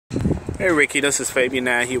Hey Ricky, this is Fabian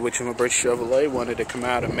now here with you, British Chevrolet. Wanted to come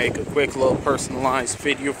out and make a quick little personalized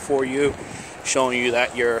video for you, showing you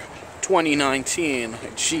that your 2019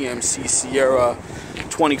 GMC Sierra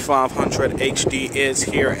 2500 HD is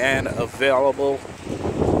here and available.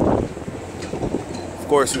 Of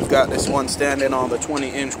course, we've got this one standing on the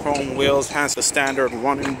 20-inch chrome wheels, has the standard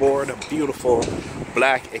running board, a beautiful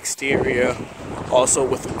black exterior, also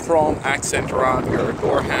with a chrome accent around your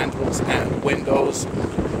door handles and windows.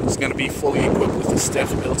 It's going to be fully equipped with a step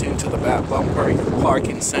built into the back bumper, your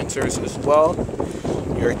parking sensors as well.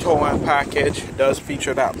 Your tow-in package does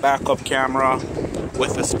feature that backup camera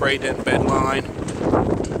with a sprayed-in bed line.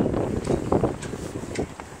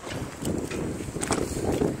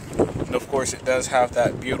 And of course it does have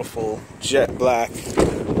that beautiful jet black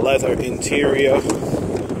leather interior.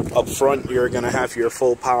 Up front you're going to have your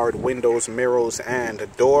full powered windows, mirrors, and a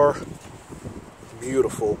door.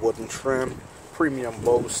 Beautiful wooden trim. Premium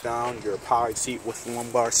bows down, your powered seat with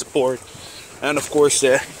lumbar support, and of course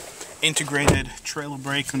the integrated trailer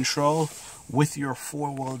brake control with your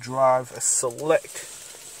four-wheel drive select.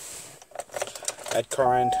 At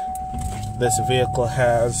current, this vehicle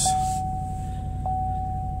has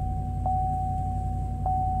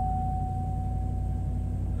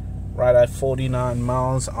right at 49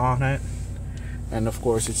 miles on it. And of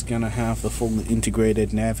course it's gonna have the fully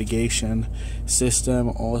integrated navigation system,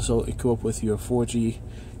 also equipped with your 4G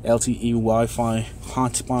LTE Wi-Fi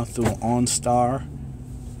hotspot through OnStar,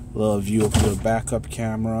 little view of your backup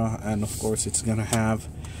camera, and of course it's gonna have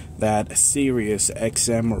that Sirius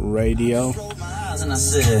XM radio. And I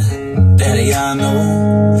said, Daddy, I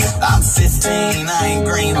know I'm 15, I ain't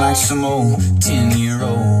green like some old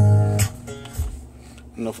 10-year-old.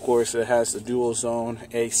 And of course it has the dual zone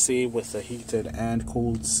AC with the heated and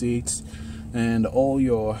cooled seats and all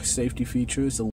your safety features.